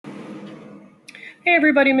Hey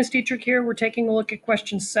everybody, Ms. Dietrich here. We're taking a look at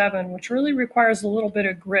question 7, which really requires a little bit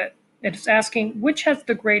of grit. It's asking which has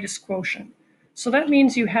the greatest quotient. So that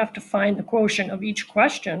means you have to find the quotient of each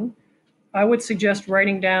question. I would suggest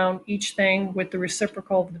writing down each thing with the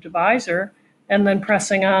reciprocal of the divisor and then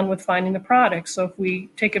pressing on with finding the product. So if we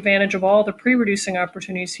take advantage of all the pre-reducing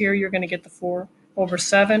opportunities here, you're going to get the 4 over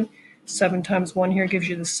 7. 7 times 1 here gives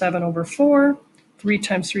you the 7 over 4. 3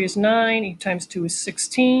 times 3 is 9. 8 times 2 is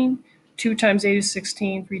 16. 2 times 8 is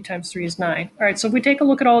 16, 3 times 3 is 9. All right, so if we take a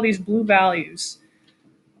look at all these blue values,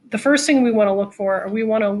 the first thing we want to look for, we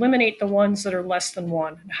want to eliminate the ones that are less than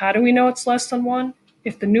 1. How do we know it's less than 1?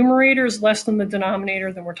 If the numerator is less than the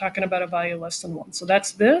denominator, then we're talking about a value less than 1. So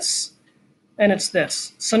that's this, and it's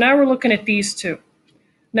this. So now we're looking at these two.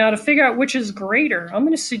 Now to figure out which is greater, I'm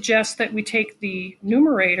going to suggest that we take the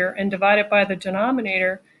numerator and divide it by the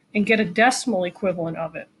denominator and get a decimal equivalent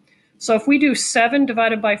of it. So if we do 7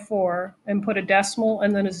 divided by 4 and put a decimal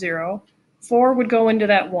and then a 0, 4 would go into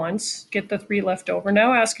that once, get the 3 left over.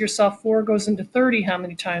 Now ask yourself, 4 goes into 30 how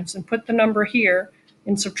many times? And put the number here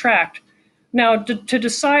and subtract. Now to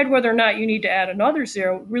decide whether or not you need to add another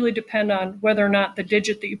 0 really depend on whether or not the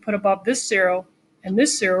digit that you put above this 0 and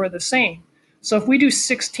this 0 are the same. So if we do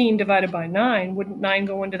 16 divided by 9, wouldn't 9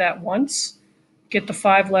 go into that once? Get the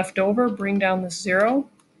 5 left over, bring down this 0.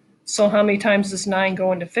 So how many times does 9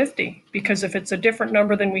 go into 50? Because if it's a different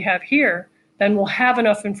number than we have here, then we'll have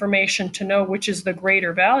enough information to know which is the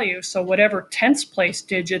greater value. So whatever tenths place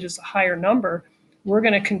digit is a higher number, we're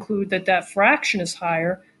going to conclude that that fraction is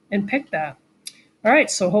higher and pick that. All right,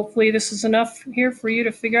 so hopefully this is enough here for you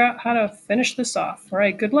to figure out how to finish this off. All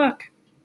right, good luck.